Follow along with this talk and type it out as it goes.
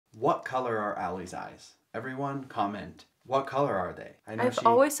What color are Allie's eyes? Everyone comment. What color are they? I've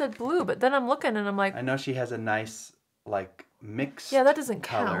always said blue, but then I'm looking and I'm like... I know she has a nice, like, mixed that doesn't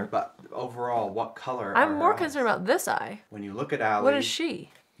color, count. but overall, what color I'm are more her concerned eyes? about this eye. When you look at Allie... What is she?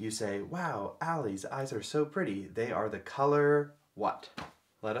 You say, wow, Allie's eyes are so pretty. They are the color what?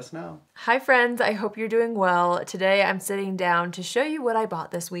 Let us know. Hi friends, I hope you're doing well. Today I'm sitting down to show you what I bought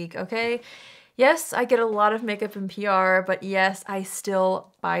this week, okay? Yes, I get a lot of makeup and PR, but yes, I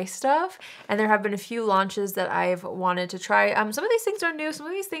still buy stuff. And there have been a few launches that I've wanted to try. Some of these things are new, some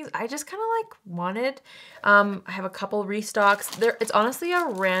of these things I just kind of like wanted. I have a couple restocks. It's honestly a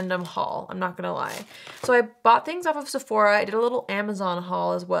random haul, I'm not gonna lie. So I bought things off of Sephora. I did a little Amazon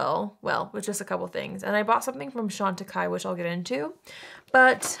haul as well. Well, with just a couple things. And I bought something from Chantecaille, which I'll get into.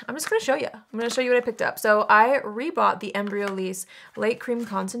 But I'm just gonna show you. I'm gonna show you what I picked up. So I rebought the Embryolisse Late Cream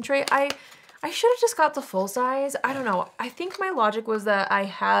Concentrate. I should have just got the full size. I don't know. I think my logic was that I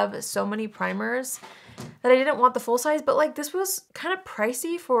have so many primers that I didn't want the full size, but like this was kind of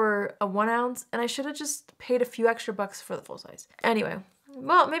pricey for a 1 ounce and I should have just paid a few extra bucks for the full size. Anyway,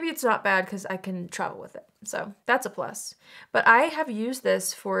 well, maybe it's not bad because I can travel with it. So that's a plus. But I have used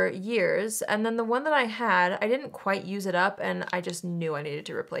this for years and then the one that I had, I didn't quite use it up and I just knew I needed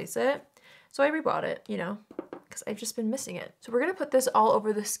to replace it. So I rebought it, you know, because I've just been missing it. So we're gonna put this all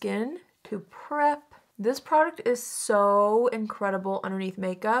over the skin to prep. This product is so incredible underneath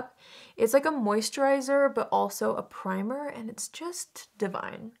makeup. It's like a moisturizer, but also a primer, and it's just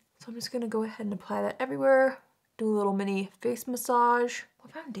divine. So I'm just gonna go ahead and apply that everywhere. Do a little mini face massage.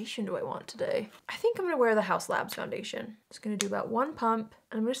 What foundation do I want today? I think I'm gonna wear the House Labs foundation. Just gonna do about 1 pump,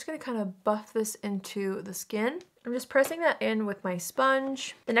 and I'm just gonna kind of buff this into the skin. I'm just pressing that in with my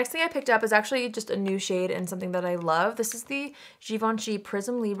sponge. The next thing I picked up is actually just a new shade and something that I love. This is the Givenchy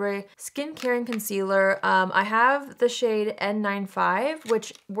Prism Libre Skincare and Concealer. I have the shade N95,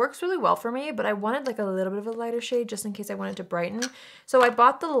 which works really well for me, but I wanted like a little bit of a lighter shade just in case I wanted to brighten. So I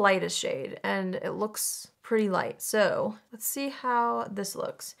bought the lightest shade and it looks pretty light. So let's see how this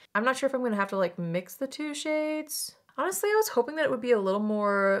looks. I'm not sure if I'm gonna have to like mix the two shades. Honestly, I was hoping that it would be a little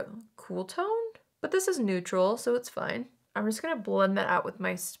more cool toned. But this is neutral, so it's fine. I'm just gonna blend that out with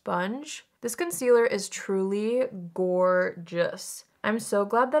my sponge. This concealer is truly gorgeous. I'm so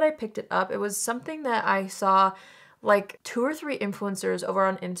glad that I picked it up. It was something that I saw like 2 or 3 influencers over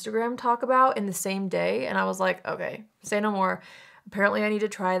on Instagram talk about in the same day, and I was like, okay, say no more. Apparently I need to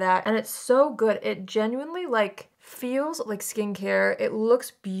try that, and it's so good. It genuinely like feels like skincare. It looks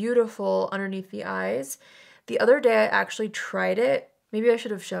beautiful underneath the eyes. The other day I actually tried it. Maybe I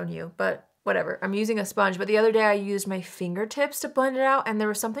should have shown you, but whatever, I'm using a sponge, but the other day I used my fingertips to blend it out and there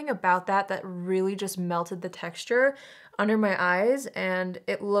was something about that that really just melted the texture under my eyes and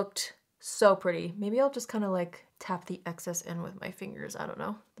it looked so pretty. Maybe I'll just kind of like tap the excess in with my fingers, I don't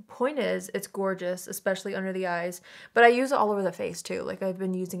know. The point is, it's gorgeous, especially under the eyes, but I use it all over the face too. Like I've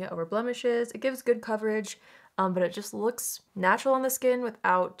been using it over blemishes. It gives good coverage, but it just looks natural on the skin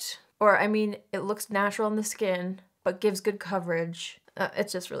without, or I mean, it looks natural on the skin, but gives good coverage.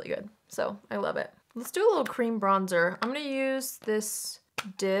 It's just really good. So I love it. Let's do a little cream bronzer. I'm gonna use this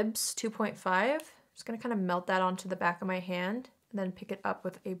Dibs 2.5. Just gonna kind of melt that onto the back of my hand and then pick it up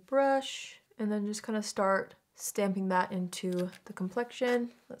with a brush and then just kind of start stamping that into the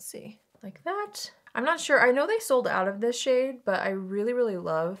complexion. Let's see, like that. I'm not sure, I know they sold out of this shade, but I really, really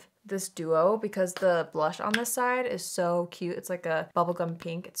love this duo because the blush on this side is so cute. It's like a bubblegum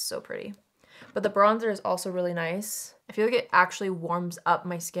pink, it's so pretty. But the bronzer is also really nice. I feel like it actually warms up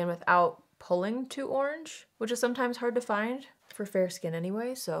my skin without pulling too orange, which is sometimes hard to find for fair skin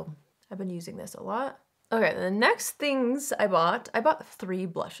anyway, so I've been using this a lot. Okay, the next things I bought 3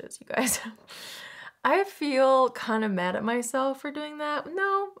 blushes, you guys. I feel kind of mad at myself for doing that.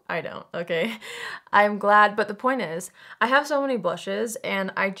 No, I don't, okay? I'm glad, but the point is, I have so many blushes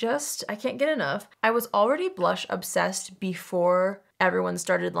and I can't get enough. I was already blush obsessed before everyone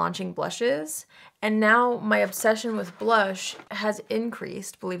started launching blushes, and now my obsession with blush has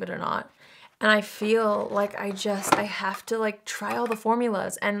increased, believe it or not. And I feel like I have to like try all the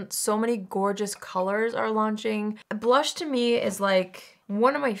formulas, and so many gorgeous colors are launching. Blush to me is like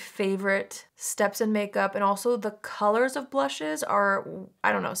one of my favorite steps in makeup, and also the colors of blushes are,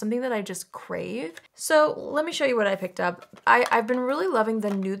 I don't know, something that I just crave. So let me show you what I picked up. I've been really loving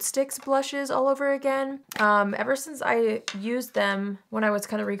the Nude Sticks blushes all over again. Ever since I used them when I was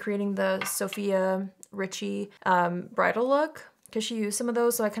kind of recreating the Sophia Richie bridal look, because she used some of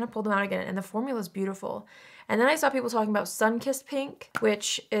those, so I kind of pulled them out again, and the formula is beautiful. And then I saw people talking about Sunkissed pink,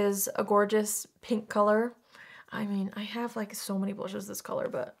 which is a gorgeous pink color. I mean, I have like so many blushes this color,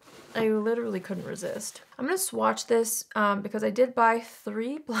 but I literally couldn't resist. I'm gonna swatch this because I did buy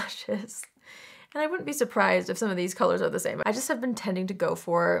 3 blushes. And I wouldn't be surprised if some of these colors are the same. I just have been tending to go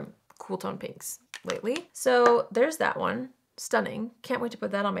for cool tone pinks lately. So there's that one. Stunning. Can't wait to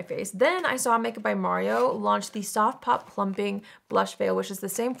put that on my face. Then I saw Makeup by Mario launch the Soft Pop Plumping Blush Veil, which is the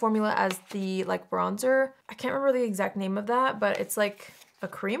same formula as the like bronzer. I can't remember the exact name of that, but it's like a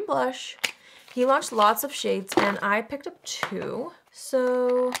cream blush. He launched lots of shades and I picked up 2.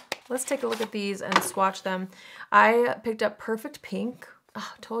 So let's take a look at these and swatch them. I picked up Perfect Pink.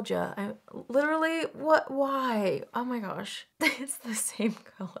 Oh, told ya. I literally, why? Oh my gosh. It's the same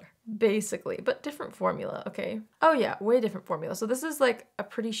color, basically, but different formula, okay? Oh yeah, way different formula. So this is like a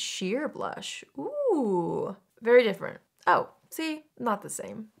pretty sheer blush. Ooh, very different. Oh, see, not the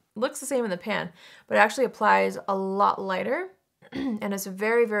same. Looks the same in the pan, but it actually applies a lot lighter and it's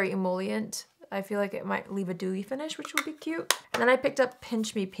very, very emollient. I feel like it might leave a dewy finish, which would be cute. And then I picked up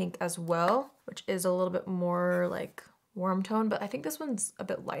Pinch Me Pink as well, which is a little bit more like warm tone, but I think this one's a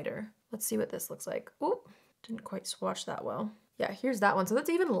bit lighter. Let's see what this looks like. Oh, didn't quite swatch that well. Yeah, here's that one. So that's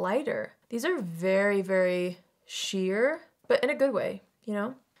even lighter. These are very, very sheer, but in a good way, you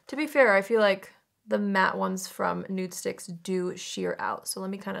know? To be fair, I feel like the matte ones from Nude Sticks do sheer out. So let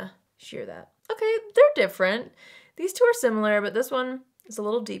me kind of sheer that. Okay, they're different. These two are similar, but this one is a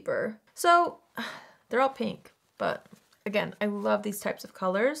little deeper. So they're all pink, but again, I love these types of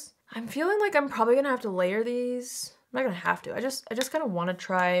colors. I'm feeling like I'm probably gonna have to layer these. I'm not gonna have to. I just kind of want to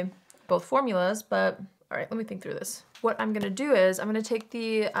try both formulas, but all right, let me think through this. What I'm gonna do is I'm gonna take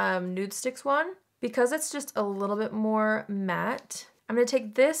the Nude Sticks one because it's just a little bit more matte. I'm gonna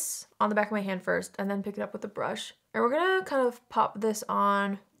take this on the back of my hand first and then pick it up with a brush. And we're gonna kind of pop this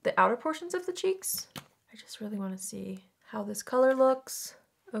on the outer portions of the cheeks. I just really want to see how this color looks.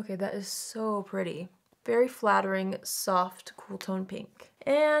 Okay, that is so pretty. Very flattering, soft, cool tone pink.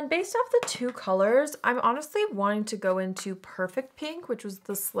 And based off the 2 colors, I'm honestly wanting to go into Perfect Pink, which was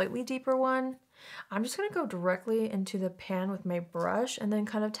the slightly deeper one. I'm just gonna go directly into the pan with my brush and then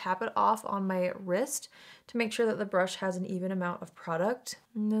kind of tap it off on my wrist to make sure that the brush has an even amount of product.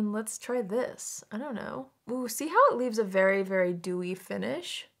 And then let's try this. I don't know. Ooh, see how it leaves a very, very dewy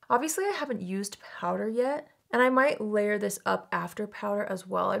finish? Obviously, I haven't used powder yet, and I might layer this up after powder as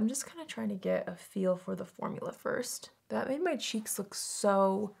well. I'm just kind of trying to get a feel for the formula first. That made my cheeks look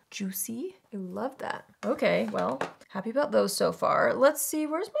so juicy. I love that. Okay, well, happy about those so far. Let's see,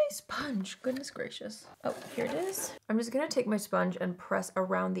 where's my sponge? Goodness gracious. Oh, here it is. I'm just gonna take my sponge and press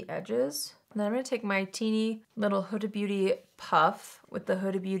around the edges. And then I'm gonna take my teeny little Huda Beauty puff with the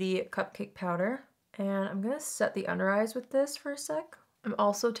Huda Beauty cupcake powder. And I'm gonna set the under eyes with this for a sec. I'm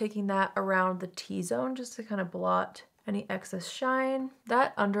also taking that around the T-zone just to kind of blot any excess shine.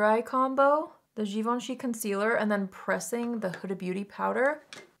 That under eye combo, the Givenchy concealer, and then pressing the Huda Beauty powder,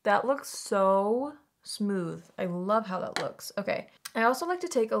 that looks so smooth. I love how that looks. Okay, I also like to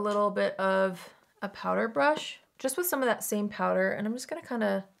take a little bit of a powder brush, just with some of that same powder, and I'm just gonna kind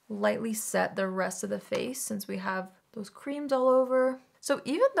of lightly set the rest of the face since we have those creams all over. So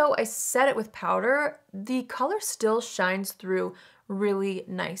even though I set it with powder, the color still shines through really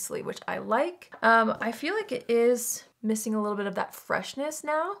nicely, which I like. I feel like it is missing a little bit of that freshness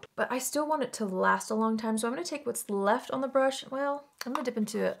now, but I still want it to last a long time. So I'm gonna take what's left on the brush. Well, I'm gonna dip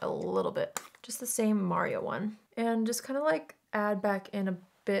into it a little bit, just the same Mario one, and just kind of like add back in a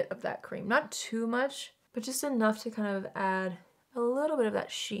bit of that cream. Not too much, but just enough to kind of add a little bit of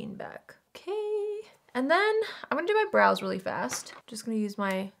that sheen back. Okay. And then I'm gonna do my brows really fast. Just gonna use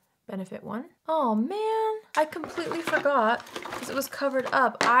my Benefit one. Oh man, I completely forgot because it was covered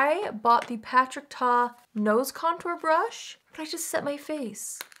up. I bought the Patrick Ta nose contour brush, but I just set my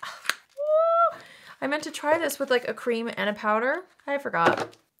face. I meant to try this with like a cream and a powder. I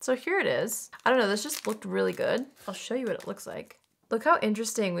forgot. So here it is. I don't know, this just looked really good. I'll show you what it looks like. Look how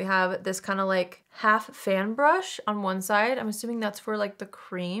interesting. We have this kind of like half fan brush on one side. I'm assuming that's for like the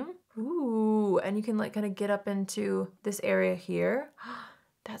cream. Ooh, and you can like kind of get up into this area here.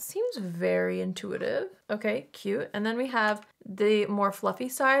 That seems very intuitive. Okay, cute. And then we have the more fluffy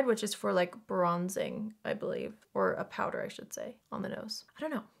side, which is for like bronzing, I believe, or a powder, I should say, on the nose. I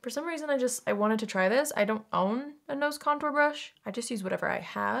don't know. For some reason, I wanted to try this. I don't own a nose contour brush. I just use whatever I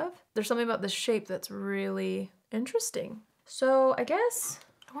have. There's something about this shape that's really interesting. So I guess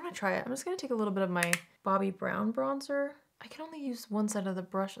I want to try it. I'm just going to take a little bit of my Bobbi Brown bronzer. I can only use one side of the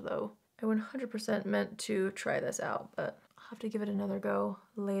brush though. I 100% meant to try this out, but have to give it another go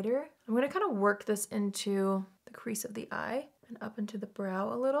later. I'm gonna kind of work this into the crease of the eye and up into the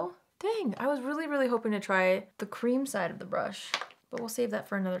brow a little. Dang, I was really hoping to try the cream side of the brush, but we'll save that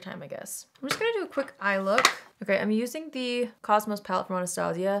for another time, I guess. I'm just gonna do a quick eye look Okay, I'm using the Cosmos palette from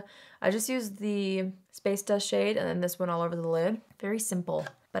Anastasia. I just used the Space Dust shade and then this one all over the lid. Very simple,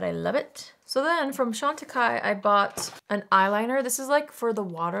 but I love it. So then from Chantecaille, I bought an eyeliner. This is like for the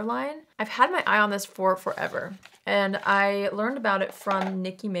waterline. I've had my eye on this for forever. And I learned about it from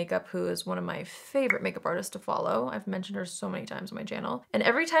Nikki Makeup, who is one of my favorite makeup artists to follow. I've mentioned her so many times on my channel. And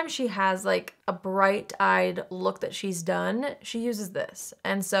every time she has like a bright-eyed look that she's done, she uses this.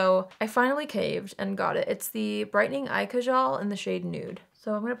 And so I finally caved and got it. It's the Brightening Eye Kajal in the shade Nude.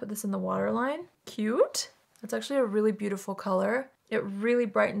 So I'm gonna put this in the waterline. Cute. It's actually a really beautiful color. It really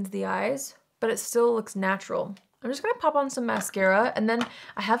brightens the eyes, but it still looks natural. I'm just gonna pop on some mascara and then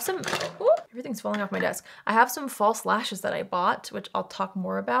I have some, ooh, everything's falling off my desk. I have some false lashes that I bought, which I'll talk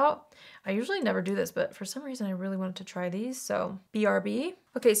more about. I usually never do this, but for some reason I really wanted to try these, so BRB.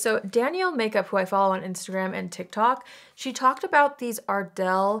 Okay, so Danielle Makeup, who I follow on Instagram and TikTok, she talked about these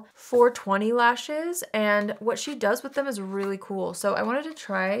Ardell 420 lashes, and what she does with them is really cool. So I wanted to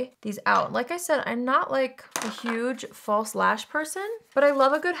try these out. Like I said, I'm not like a huge false lash person, but I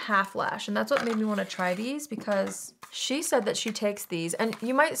love a good half lash, and that's what made me want to try these because she said that she takes these, and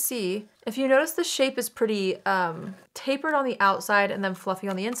you might see, if you notice the shape is pretty tapered on the outside and then fluffy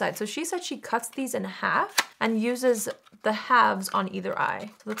on the inside. So she said she cuts these in half and uses the halves on either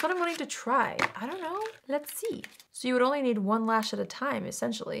eye. So that's what I'm wanting to try. I don't know, let's see. So you would only need one lash at a time,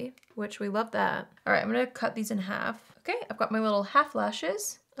 essentially, which we love that. All right, I'm gonna cut these in half. Okay, I've got my little half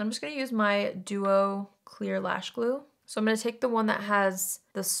lashes. I'm just gonna use my Duo Clear Lash Glue. So I'm gonna take the one that has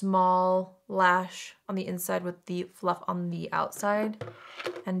the small lash on the inside with the fluff on the outside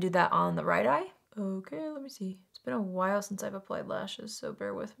and do that on the right eye. Okay, let me see. It's been a while since I've applied lashes, so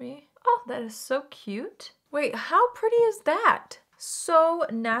bear with me. Oh, that is so cute. Wait, how pretty is that? So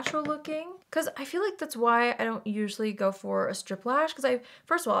natural looking. Because I feel like that's why I don't usually go for a strip lash. Because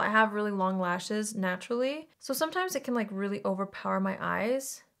first of all, I have really long lashes naturally. So sometimes it can like really overpower my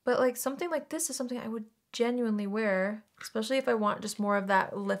eyes. But like something like this is something I would genuinely wear, especially if I want just more of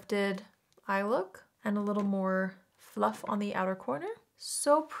that lifted eye look and a little more fluff on the outer corner.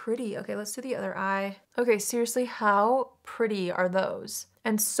 So pretty. Okay, let's do the other eye. Okay, seriously, how pretty are those?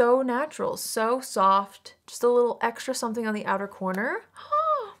 And so natural, so soft, just a little extra something on the outer corner.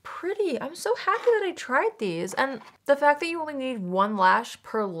 Oh, pretty. I'm so happy that I tried these. And the fact that you only need one lash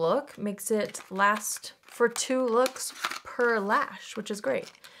per look makes it last for 2 looks per lash, which is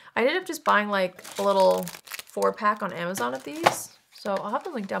great. I ended up just buying like a little 4-pack on Amazon of these. So I'll have the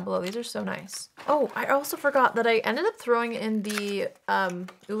link down below. These are so nice. Oh, I also forgot that I ended up throwing in the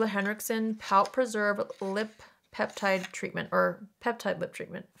Ole Henriksen Pout Preserve Lip Peptide Treatment, or Peptide Lip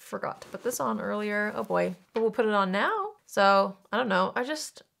Treatment. Forgot to put this on earlier. Oh boy. But we'll put it on now. So I don't know.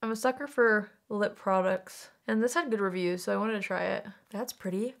 I'm a sucker for lip products. And this had good reviews, so I wanted to try it. That's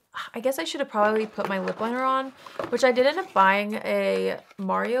pretty. I guess I should have probably put my lip liner on, which I did end up buying a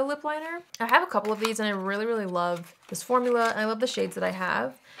Mario lip liner. I have a couple of these and I really, really love this formula. And I love the shades that I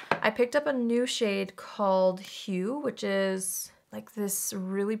have. I picked up a new shade called Hugh, which is like this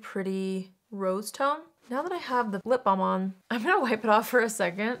really pretty rose tone. Now that I have the lip balm on, I'm gonna wipe it off for a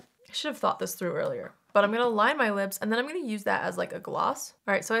second. I should have thought this through earlier. But I'm gonna line my lips and then I'm gonna use that as like a gloss.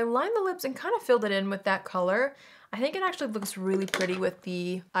 All right, so I lined the lips and kind of filled it in with that color. I think it actually looks really pretty with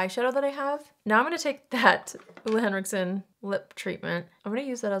the eyeshadow that I have. Now I'm gonna take that Ole Henriksen lip treatment. I'm gonna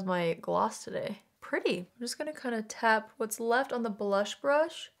use that as my gloss today. Pretty. I'm just gonna kind of tap what's left on the blush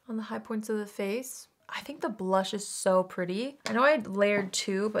brush on the high points of the face. I think the blush is so pretty. I know I layered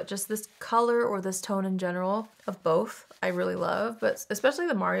 2, but just this color or this tone in general of both, I really love. But especially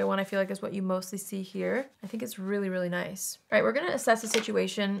the Mario one, I feel like is what you mostly see here. I think it's really, really nice. All right, we're gonna assess the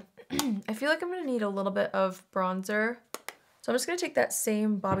situation. I feel like I'm gonna need a little bit of bronzer. So I'm just gonna take that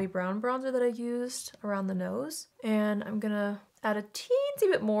same Bobbi Brown bronzer that I used around the nose, and I'm gonna add a teensy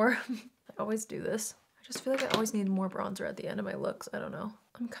bit more. I always do this. I just feel like I always need more bronzer at the end of my looks. I don't know.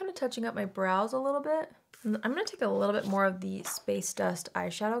 I'm kind of touching up my brows a little bit. And I'm gonna take a little bit more of the Space Dust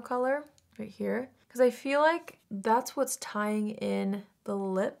eyeshadow color right here, because I feel like that's what's tying in the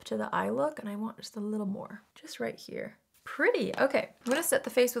lip to the eye look, and I want just a little more, just right here. Pretty. Okay, I'm gonna set the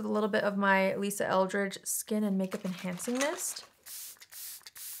face with a little bit of my Lisa Eldridge Skin and Makeup Enhancing Mist.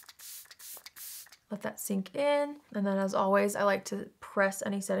 Let that sink in. And then as always, I like to press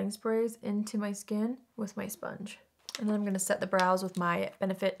any setting sprays into my skin with my sponge. And then I'm gonna set the brows with my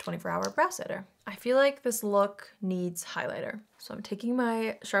Benefit 24-Hour Brow Setter. I feel like this look needs highlighter. So I'm taking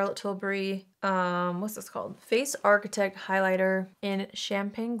my Charlotte Tilbury, what's this called? Face Architect Highlighter in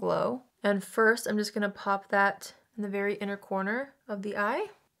Champagne Glow. And first, I'm just gonna pop that in the very inner corner of the eye.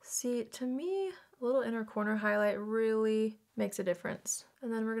 See, to me, a little inner corner highlight really makes a difference.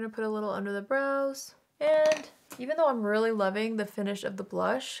 And then we're gonna put a little under the brows And even though I'm really loving the finish of the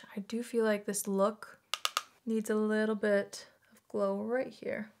blush, I do feel like this look needs a little bit of glow right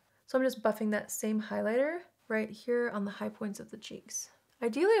here. So I'm just buffing that same highlighter right here on the high points of the cheeks.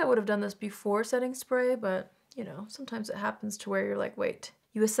 Ideally, I would have done this before setting spray, but you know, sometimes it happens to where you're like, wait,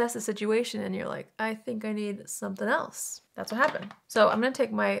 you assess the situation and you're like, I think I need something else. That's what happened. So I'm gonna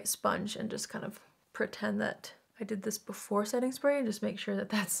take my sponge and just kind of pretend that I did this before setting spray and just make sure that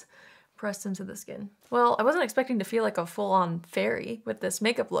that's pressed into the skin. Well, I wasn't expecting to feel like a full-on fairy with this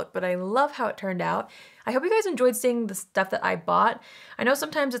makeup look, but I love how it turned out. I hope you guys enjoyed seeing the stuff that I bought. I know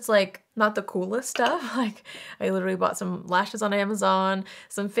sometimes it's like not the coolest stuff. Like I literally bought some lashes on Amazon,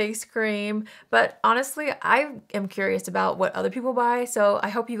 some face cream, but honestly, I am curious about what other people buy. So I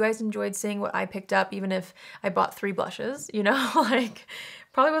hope you guys enjoyed seeing what I picked up, even if I bought 3 blushes, you know, like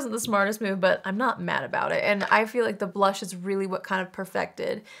probably wasn't the smartest move, but I'm not mad about it. And I feel like the blush is really what kind of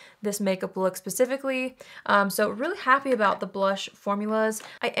perfected this makeup look specifically. So really happy about the blush formulas.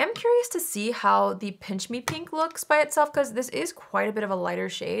 I am curious to see how the Pinch Me Pink looks by itself, because this is quite a bit of a lighter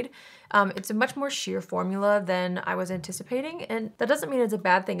shade. It's a much more sheer formula than I was anticipating, and that doesn't mean it's a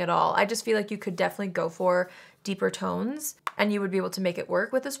bad thing at all. I just feel like you could definitely go for deeper tones and you would be able to make it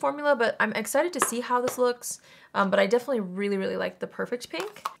work with this formula, but I'm excited to see how this looks. But I definitely really like the Perfect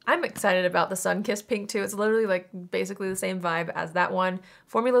Pink. I'm excited about the Sunkissed Pink too. It's literally like basically the same vibe as that one.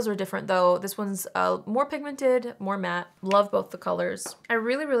 Formulas are different though. This one's more pigmented, more matte. Love both the colors. I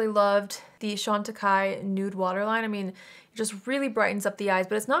really loved the Chantecaille Nude Waterline. I mean, it just really brightens up the eyes,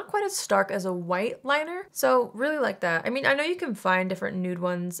 but it's not quite as stark as a white liner. So really like that. I mean, I know you can find different nude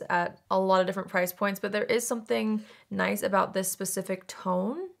ones at a lot of different price points, but there is something nice about this specific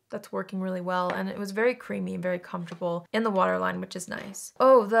tone that's working really well, and it was very creamy and very comfortable in the waterline, which is nice.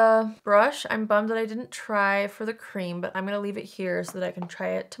 Oh, the brush, I'm bummed that I didn't try for the cream, but I'm gonna leave it here so that I can try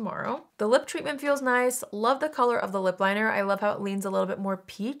it tomorrow. The lip treatment feels nice. Love the color of the lip liner. I love how it leans a little bit more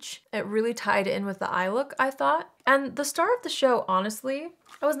peach. It really tied in with the eye look, I thought. And the star of the show, honestly,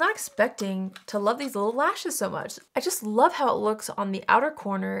 I was not expecting to love these little lashes so much. I just love how it looks on the outer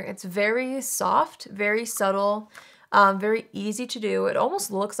corner. It's very soft, very subtle. Very easy to do. It almost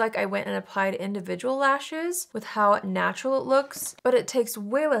looks like I went and applied individual lashes with how natural it looks, but it takes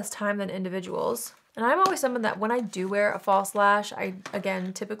way less time than individuals. And I'm always someone that when I do wear a false lash, I,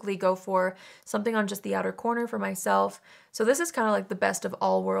 again, typically go for something on just the outer corner for myself. So this is kind of like the best of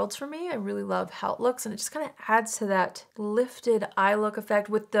all worlds for me. I really love how it looks, and it just kind of adds to that lifted eye look effect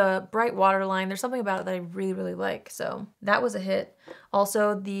with the bright waterline. There's something about it that I really like. So that was a hit.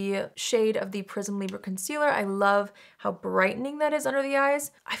 Also, the shade of the Prism Libra Concealer, I love how brightening that is under the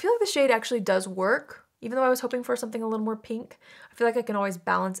eyes. I feel like the shade actually does work. Even though I was hoping for something a little more pink, I feel like I can always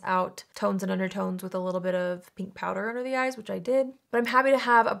balance out tones and undertones with a little bit of pink powder under the eyes, which I did. But I'm happy to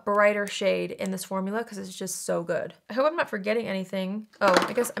have a brighter shade in this formula because it's just so good. I hope I'm not forgetting anything. Oh,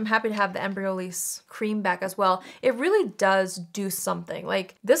 I guess I'm happy to have the Embryolisse cream back as well. It really does do something.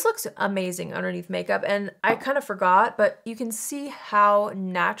 Like, this looks amazing underneath makeup, and I kind of forgot, but you can see how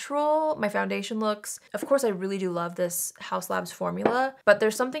natural my foundation looks. Of course, I really do love this Haus Labs formula, but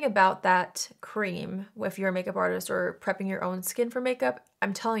there's something about that cream if you're a makeup artist or prepping your own skin for makeup.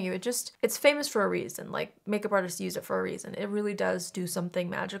 I'm telling you, it's famous for a reason. Like, makeup artists use it for a reason. It really does do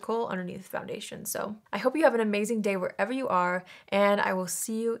something magical underneath foundation. So I hope you have an amazing day wherever you are, and I will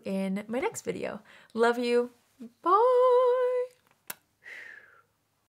see you in my next video. Love you. Bye.